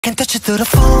Can touch you through the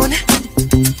phone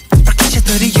or catch you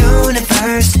through the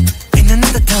universe. In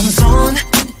another time zone,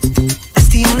 that's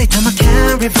the only time I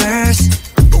can reverse.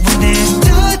 But when there's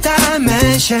two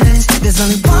dimensions, there's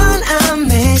only one I'm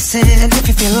missing. And if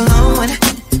you feel alone,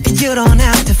 you don't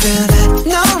have to feel that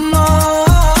no more.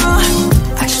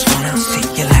 I just wanna see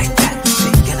you like that,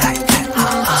 see you like that.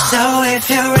 So if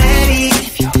you're ready,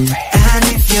 and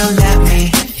if you let me,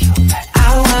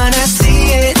 I wanna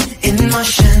see it in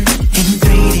motion, in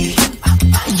 3D.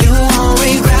 You won't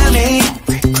regret me.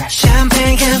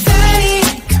 Champagne confetti.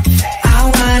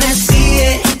 I wanna see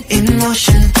it in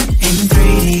motion, in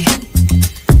 3D.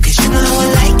 Cause you know I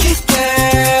like it,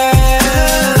 girl.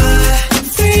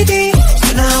 3D.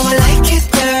 You know I like it,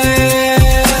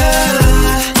 girl.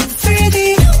 3D.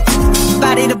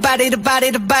 Body to body to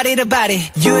body to body to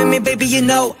body. You and me, baby, you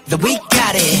know that we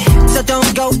got it. So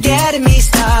don't go getting me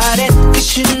started,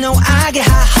 cause you know I get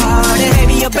hot-hearted.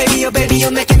 Baby, oh baby, oh baby,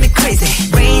 you're making me crazy.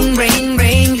 Rain, rain,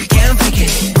 rain, you can't fake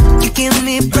it. You give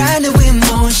me brand new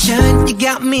emotion. You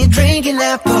got me drinking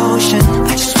that potion.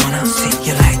 I just wanna see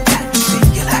you like that, see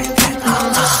you like that.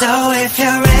 So if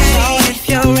you're ready, and if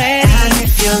you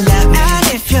let me,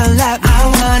 I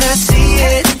wanna see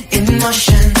it in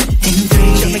motion, in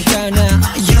 3D.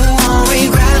 You won't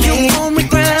regret me,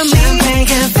 Champagne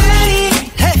confetti.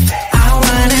 I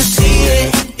wanna see it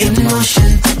in motion,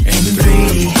 in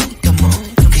 3D. Come on,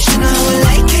 cause you know I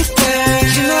like it, girl.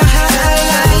 You know how I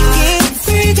like it,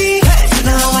 3D. You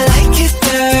know I like it,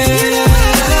 girl. You know how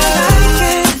I like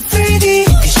it, 3D.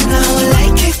 Cause you know I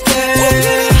like it, girl.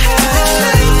 You know how I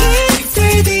like it,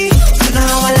 3D. You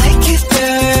know I like it,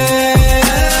 girl.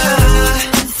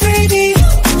 3D.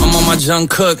 I'm on my Jung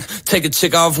Kook. Take a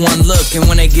chick off one look, and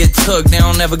when they get took, they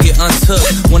don't ever get untook.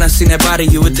 When I seen that body,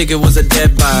 you would think it was a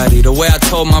dead body. The way I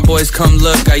told my boys, come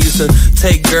look, I used to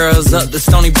take girls up to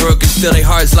Stony Brook and steal their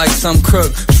hearts like some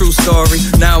crook. True story.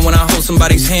 Now when I hold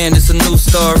somebody's hand, it's a new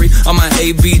story. All my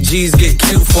ABGs get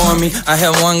cute for me. I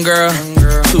had one girl,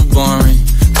 too boring.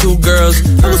 2 girls,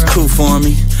 it was cool for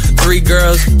me. 3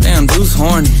 girls, damn, dude's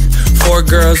horny. 4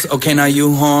 girls, okay, now you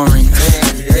whoring.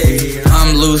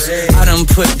 I'm loose, I done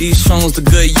put these phones to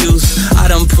good use. I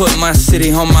done put my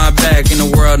city on my back, and the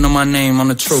world know my name on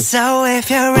the truth. So if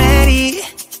you're ready,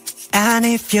 and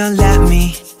if you let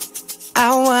me,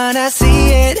 I wanna see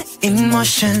it in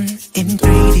motion, in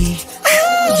 3D.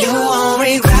 You won't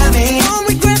regret me,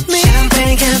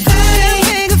 Champagne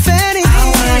confetti. I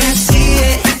wanna see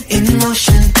it in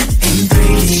motion, in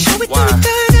 3D. Why?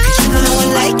 Cause you know I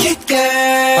like it,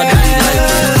 girl. Why do you like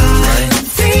it?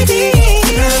 3D.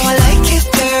 You know I like it,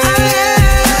 girl.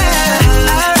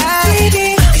 3D.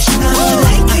 Cause you know I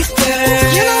like it, girl.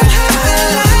 You know how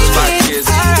I like it.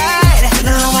 Alright. You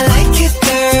know I like it,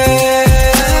 girl.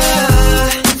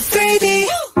 3D.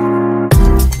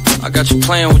 I got you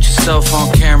playing with yourself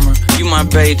on camera. You my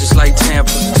babe just like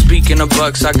Tampa. Speaking of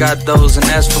bucks, I got those. And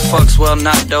as for fucks, well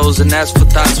not those. And as for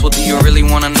thoughts, well do you really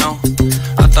wanna know?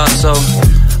 I thought so.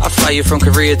 I fly you from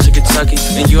Korea to Kentucky,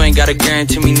 and you ain't gotta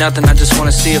guarantee me nothing. I just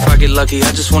wanna see if I get lucky.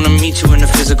 I just wanna meet you in the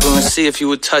physical and see if you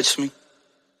would touch me.